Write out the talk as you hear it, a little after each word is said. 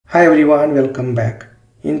Hi everyone, welcome back.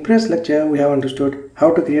 In previous lecture, we have understood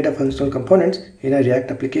how to create a functional components in a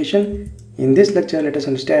React application. In this lecture, let us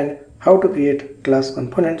understand how to create class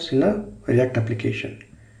components in a React application.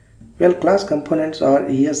 Well, class components are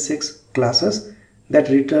ES6 classes that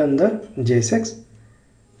return the JSX.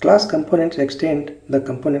 Class components extend the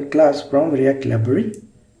component class from React library.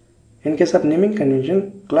 In case of naming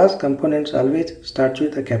convention, class components always starts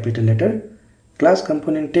with a capital letter. Class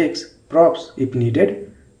component takes props if needed.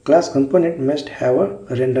 Class component must have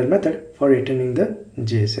a render method for returning the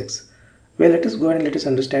JSX. Well, let us go and let us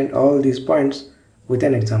understand all these points with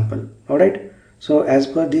an example. Alright, so as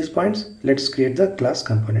per these points, let's create the class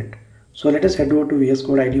component. So let us head over to VS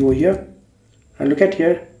Code IDE over here and look at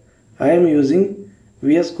here. I am using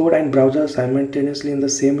VS Code and browser simultaneously in the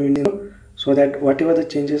same window, so that whatever the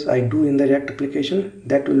changes I do in the React application,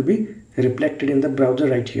 that will be reflected in the browser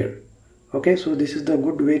right here. Okay, so this is the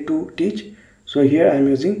good way to teach. So here I am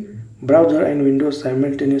using browser and Windows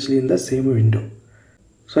simultaneously in the same window.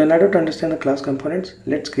 So in order to understand the class components,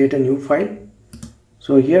 let's create a new file.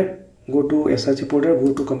 So here go to src folder,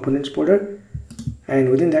 go to components folder, and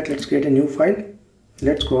within that let's create a new file.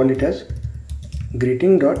 Let's call it as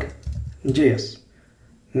greeting.js.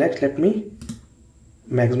 Next, let me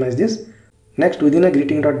maximize this. Next, within a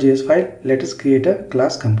greeting.js file, let us create a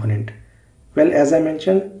class component. Well, as I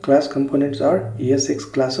mentioned, class components are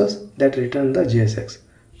ES6 classes that return the JSX.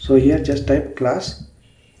 So here just type class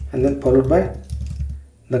and then followed by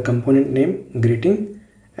the component name greeting,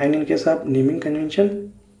 and in case of naming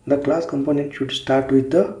convention, the class component should start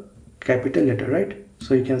with the capital letter, right?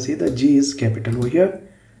 So you can see the G is capital over here.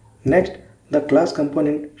 Next, the class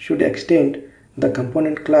component should extend the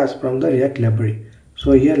component class from the React library.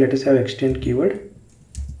 So here let us have extend keyword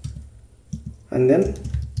and then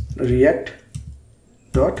React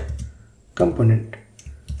dot component,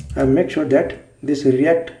 and make sure that this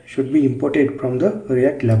React should be imported from the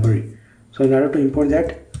React library. So in order to import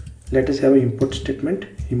that, let us have an import statement,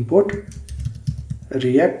 import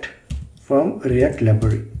React from React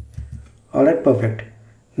library. Alright, perfect.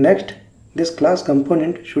 Next, this class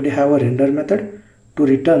component should have a render method to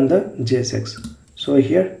return the JSX. So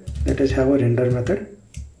here let us have a render method,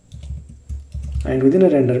 and within a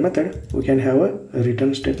render method we can have a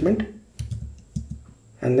return statement,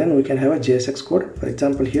 and then we can have a JSX code. For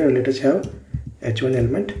example, here let us have h1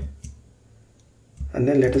 element, and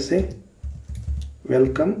then let us say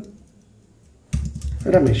welcome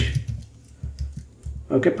Ramesh.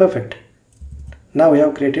 Okay, perfect. Now we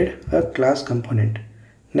have created a class component.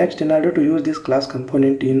 Next, in order to use this class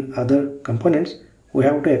component in other components, we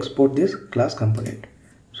have to export this class component.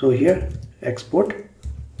 So here export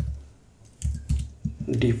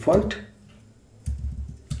default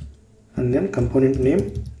and then component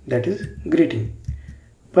name, that is greeting.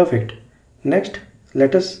 Perfect. Next,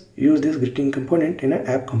 let us use this greeting component in an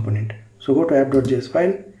app component. So go to app.js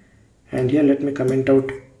file, and here let me comment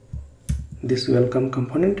out this welcome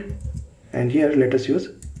component, and here let us use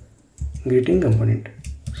greeting component.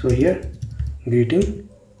 So here greeting,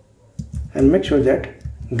 and make sure that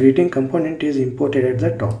greeting component is imported at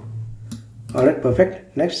the top. Alright,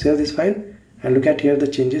 perfect. Next, save this file and look at here the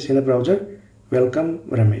changes in the browser. Welcome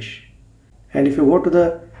Ramesh. And if you go to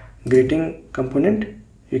the greeting component,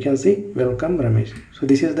 you can see welcome Ramesh. So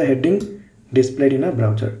this is the heading displayed in a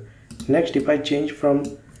browser. Next, if I change from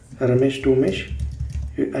Ramesh to Umesh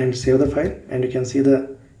and save the file, and you can see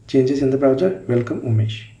the changes in the browser, welcome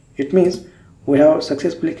Umesh. It means we have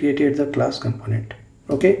successfully created the class component.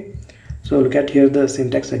 Okay, so look at here the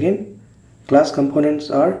syntax again. Class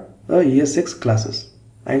components are ES6 classes,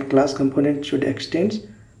 and class component should extend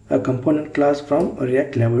a component class from a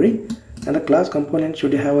React library, and the class component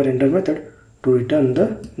should have a render method to return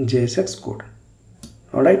the JSX code.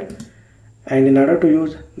 Alright, and in order to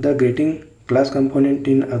use the greeting class component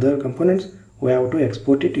in other components, we have to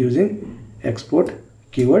export it using export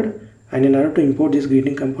keyword, and in order to import these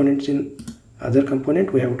greeting components in other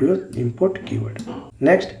component, we have to use import keyword.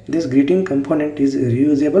 Next, this greeting component is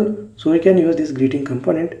reusable, so we can use this greeting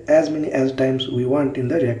component as many as times we want in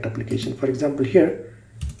the React application. For example, here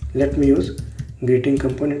let me use greeting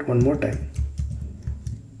component one more time,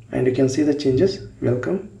 and you can see the changes,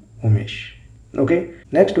 welcome Umesh. Okay,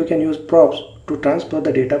 next we can use props to transfer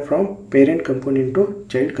the data from parent component to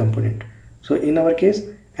child component. So in our case,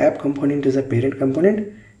 app component is a parent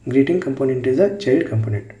component, greeting component is a child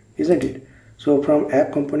component, isn't it? So from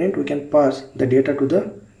app component we can pass the data to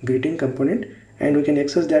the greeting component, and we can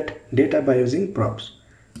access that data by using props.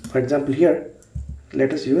 For example, here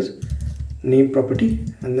let us use name property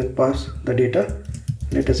and then pass the data,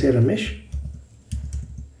 let us say Ramesh,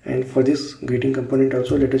 and for this greeting component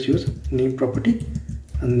also let us use name property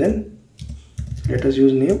and then let us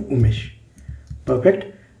use name Umesh.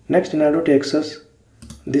 Perfect. Next, in order to access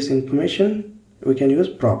this information, we can use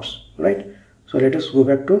props, right? So let us go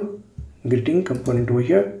back to greeting component over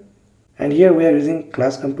here, and here we are using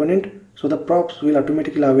class component, so the props will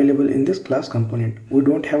automatically available in this class component. We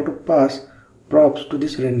don't have to pass props to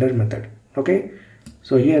this render method. Okay,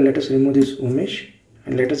 so here let us remove this Umesh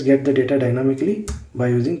and let us get the data dynamically by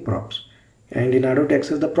using props. And in order to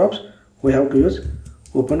access the props, we have to use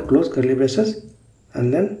open close curly braces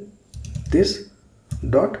and then this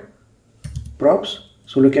dot props.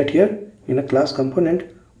 So look at here, in a class component,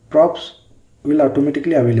 props will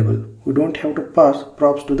automatically available. We don't have to pass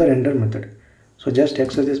props to the render method. So just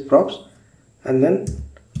access this props and then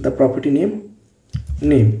the property name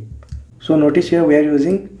So notice here we are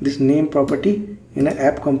using this name property in an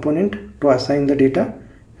app component to assign the data,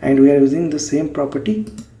 and we are using the same property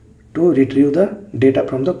to retrieve the data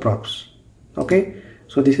from the props. Okay,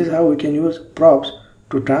 so this is how we can use props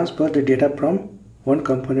to transfer the data from one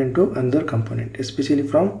component to another component, especially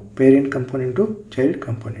from parent component to child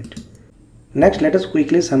component. Next, let us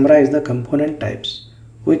quickly summarize the component types.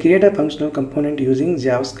 We create a functional component using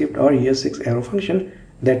JavaScript or ES6 arrow function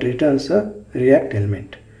that returns a React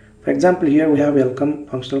element. For example, here we have welcome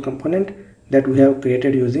functional component that we have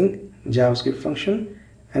created using JavaScript function,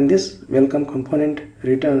 and this welcome component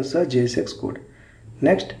returns a JSX code.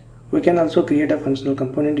 Next, we can also create a functional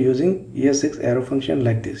component using ES6 arrow function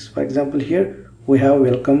like this. For example, here we have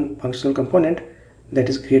welcome functional component that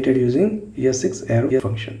is created using ES6 arrow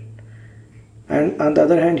function. And on the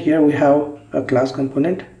other hand, here we have a class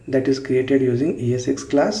component that is created using ES6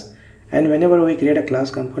 class, and whenever we create a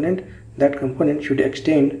class component, that component should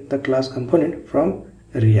extend the class component from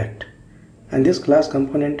React, and this class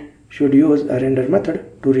component should use a render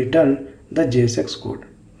method to return the JSX code.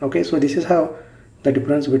 Okay, so this is how the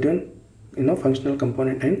difference between functional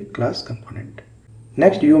component and class component.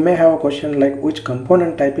 Next, you may have a question like which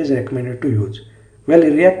component type is recommended to use. Well,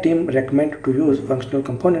 React team recommend to use functional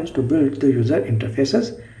components to build the user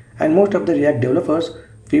interfaces, and most of the React developers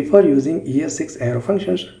prefer using ES6 arrow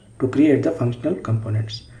functions to create the functional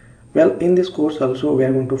components. Well, in this course also we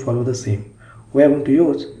are going to follow the same. We are going to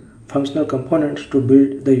use functional components to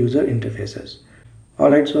build the user interfaces.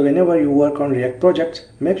 Alright, so whenever you work on React projects,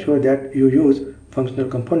 make sure that you use functional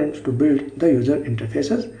components to build the user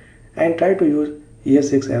interfaces and try to use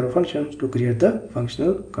ES6 arrow functions to create the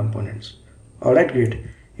functional components. Alright, great.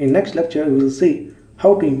 In next lecture, we will see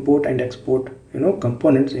how to import and export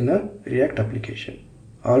components in a React application.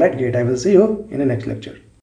 Alright, great. I will see you in the next lecture.